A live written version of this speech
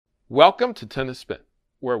Welcome to Tennis Spin,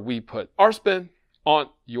 where we put our spin on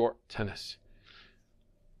your tennis.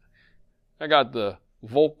 I got the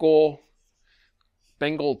Volkl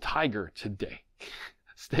Bengal Tiger today.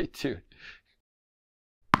 Stay tuned.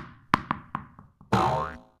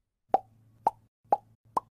 All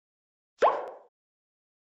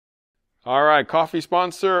right, coffee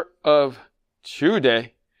sponsor of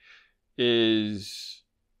today is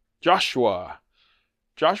Joshua.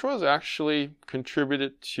 Joshua has actually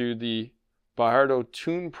contributed to the Bayardo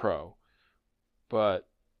Tune Pro, but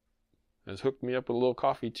has hooked me up with a little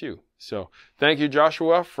coffee too. So thank you,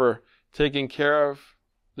 Joshua, for taking care of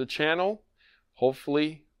the channel.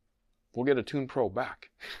 Hopefully we'll get a Tune Pro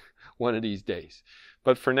back one of these days.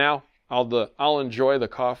 But for now, I'll enjoy the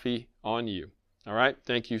coffee on you. All right,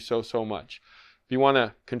 thank you so much. If you want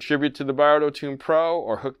to contribute to the Bayardo Tune Pro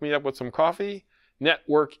or hook me up with some coffee,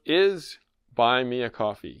 network is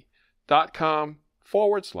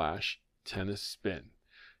buymeacoffee.com/tennis spin.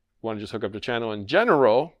 Want to just hook up the channel in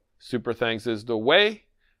general? Super thanks is the way.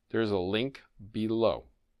 There's a link below.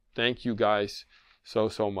 Thank you guys so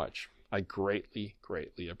much. I greatly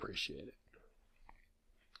appreciate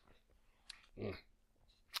it.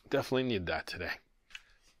 Definitely need that today.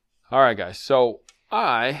 All right, guys. So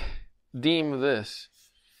I deem this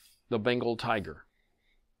the Bengal Tiger.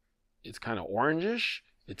 It's kind of orangish.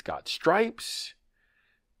 It's got stripes.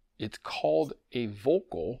 It's called a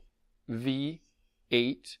Volkl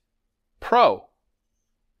V8 Pro.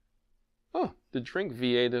 Oh, the drink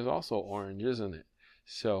V8 is also orange, isn't it?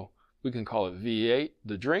 So we can call it V8,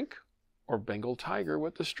 the drink, or Bengal Tiger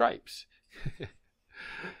with the stripes.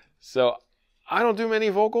 So I don't do many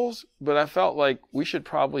Volkls, but I felt like we should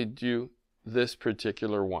probably do this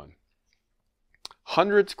particular one.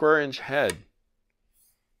 100 square inch head.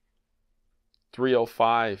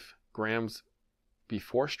 305 grams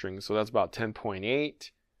before string, so that's about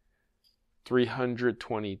 10.8.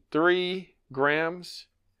 323 grams,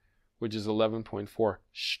 which is 11.4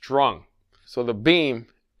 strung. So the beam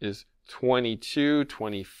is 22,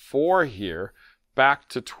 24 here, back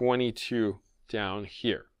to 22 down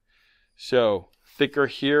here. So thicker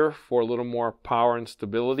here for a little more power and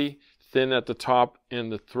stability, thin at the top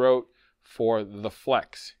and the throat for the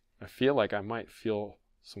flex. I feel like I might feel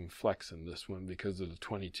some flex in this one because of the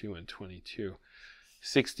 22 and 22.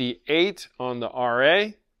 68 on the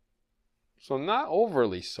RA, so not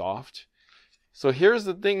overly soft. So here's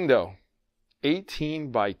the thing though,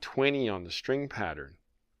 18 by 20 on the string pattern.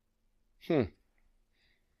 I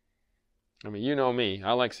mean, you know me,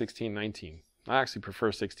 I like 16, 19. I actually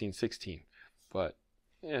prefer 16, 16, but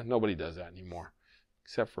nobody does that anymore,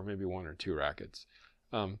 except for maybe one or two rackets.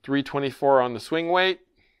 324 on the swing weight,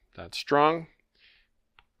 that's strung.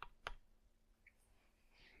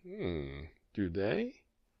 Do they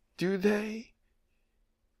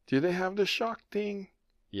have the shock thing?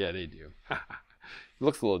 Yeah, they do. It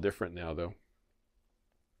looks a little different now though.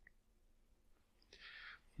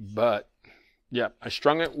 But yeah, I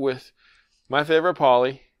strung it with my favorite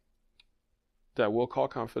poly that we'll call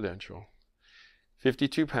confidential.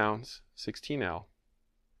 52 pounds, 16L.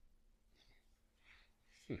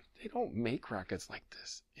 They don't make rackets like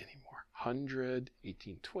this anymore. 100,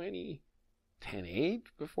 1820. 10-8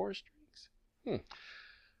 before strings.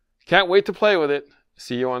 Can't wait to play with it.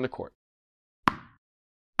 See you on the court.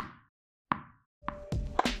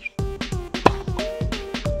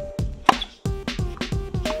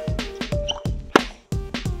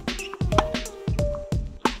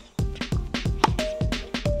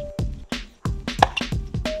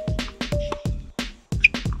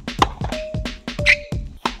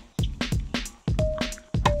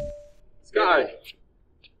 Sky.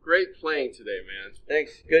 Great playing today, man.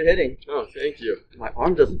 Thanks. Good hitting. Oh, thank you. My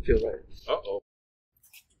arm doesn't feel right. Uh-oh.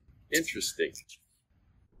 Interesting.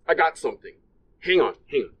 I got something. Hang on.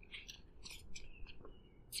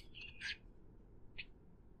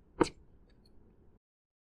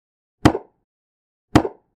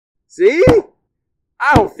 See?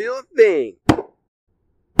 I don't feel a thing.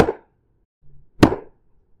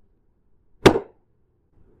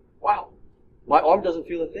 Wow. My arm doesn't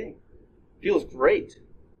feel a thing. Feels great.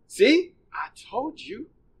 See? I told you.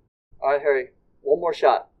 All right, Harry. One more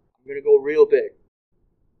shot. I'm going to go real big.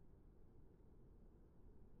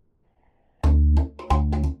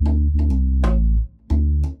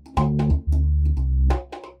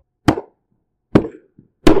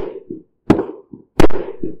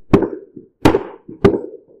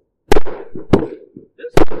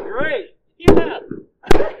 This is great. Yeah.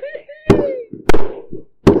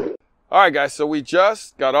 All right, guys. So we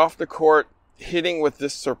just got off the court hitting with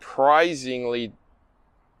this surprisingly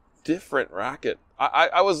different racket.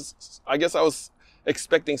 I guess I was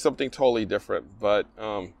expecting something totally different. But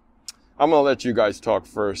I'm going to let you guys talk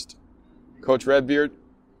first. Coach Redbeard,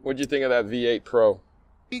 what did you think of that V8 Pro?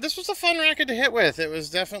 This was a fun racket to hit with. It was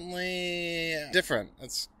definitely different.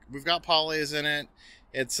 We've got polys in it.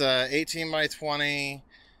 It's 18 by 20.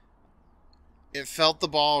 It felt the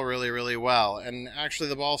ball really, really well. And actually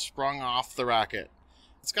the ball sprung off the racket.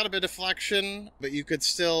 It's got a bit of flexion, but you could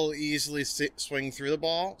still easily swing through the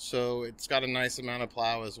ball. So it's got a nice amount of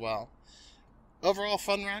plow as well. Overall,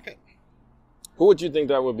 fun racket. Who would you think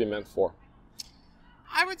that would be meant for?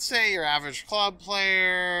 I would say your average club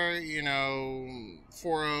player, 4-0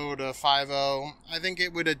 to 5-0. I think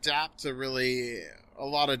it would adapt to really a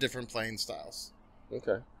lot of different playing styles.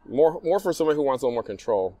 Okay. More for somebody who wants a little more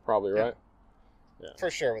control, probably, right? Yeah.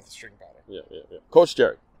 For sure with the string pattern. Yeah. Coach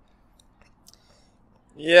Jerod.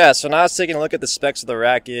 Yeah, so now I was taking a look at the specs of the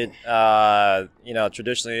racket.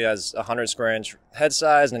 Traditionally it has 100 square inch head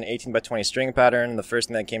size and an 18 by 20 string pattern. The first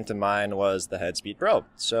thing that came to mind was the Head Speed Pro.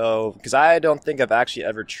 So, because I don't think I've actually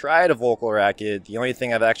ever tried a Volkl racket. The only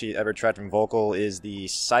thing I've actually ever tried from Volkl is the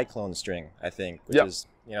Cyclone string, I think, which is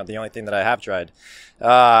the only thing that I have tried.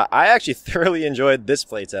 I actually thoroughly enjoyed this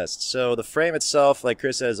playtest. So the frame itself, like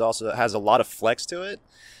Chris says, also has a lot of flex to it.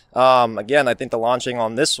 Again, I think the launching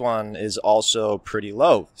on this one is also pretty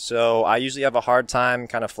low. So I usually have a hard time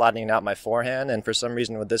kind of flattening out my forehand. And for some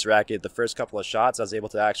reason with this racket, the first couple of shots, I was able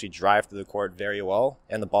to actually drive through the court very well.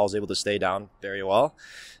 And the ball was able to stay down very well.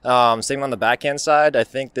 Same on the backhand side. I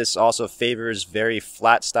think this also favors very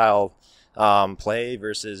flat style play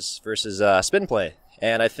versus spin play.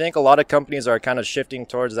 And I think a lot of companies are kind of shifting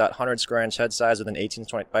towards that 100 square inch head size with an 18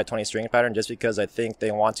 by 20 string pattern just because I think they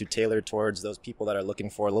want to tailor towards those people that are looking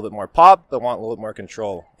for a little bit more pop but want a little bit more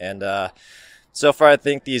control. And so far I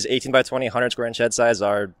think these 18 by 20 100 square inch head size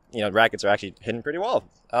rackets are actually hitting pretty well.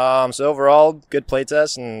 So overall, good play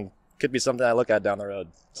test and could be something I look at down the road.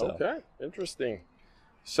 So. Okay, interesting.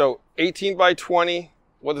 So 18 by 20,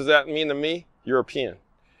 what does that mean to me? European.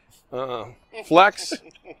 Flex.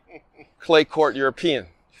 Clay court European.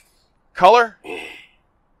 Color?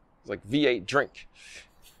 It's like V8 drink.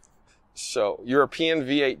 So European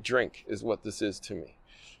V8 drink is what this is to me.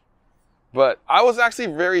 But I was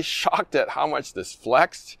actually very shocked at how much this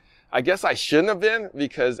flexed. I guess I shouldn't have been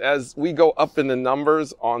because as we go up in the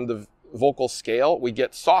numbers on the Volkl scale, we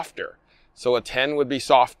get softer. So a 10 would be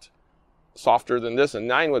softer than this, a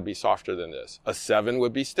 9 would be softer than this, a 7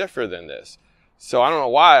 would be stiffer than this. So I don't know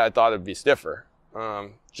why I thought it'd be stiffer.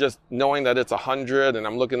 Just knowing that it's 100 and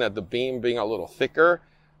I'm looking at the beam being a little thicker.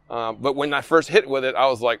 But when I first hit with it, I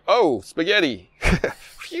was like, oh, spaghetti. It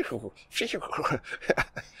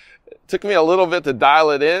took me a little bit to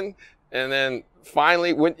dial it in. And then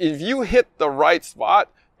finally, if you hit the right spot,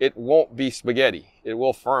 it won't be spaghetti. It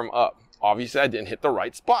will firm up. Obviously, I didn't hit the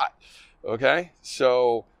right spot. Okay.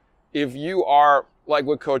 So if you are like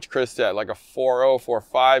what Coach Chris said, like a 4-0,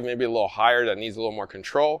 4-5, maybe a little higher that needs a little more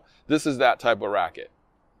control, this is that type of racket.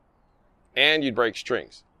 And you'd break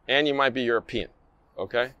strings. And you might be European.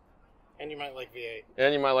 Okay? And you might like V8.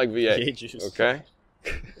 And you might like V8. V8 juice. Okay?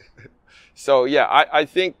 So, yeah, I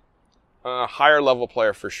think a higher level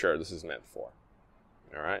player for sure this is meant for.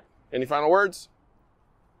 All right? Any final words?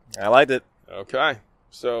 I liked it. Okay.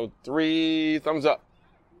 So 3 thumbs up.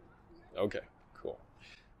 Okay. Cool.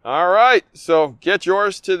 All right. So get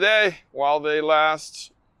yours today while they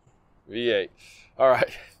last. V8. All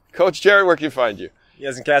right. Coach Jerod, where can you find you? You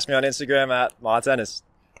guys can catch me on Instagram at Ma Tennis.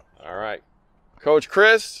 All right. Coach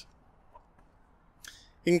Chris?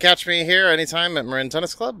 You can catch me here anytime at Marin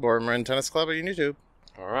Tennis Club or Marin Tennis Club on YouTube.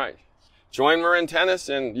 All right. Join Marin Tennis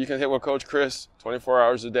and you can hit with Coach Chris 24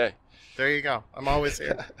 hours a day. There you go. I'm always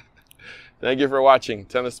here. Thank you for watching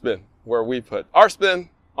Tennis Spin, where we put our spin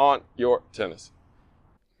on your tennis.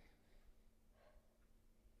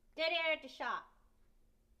 Dead air at the shop.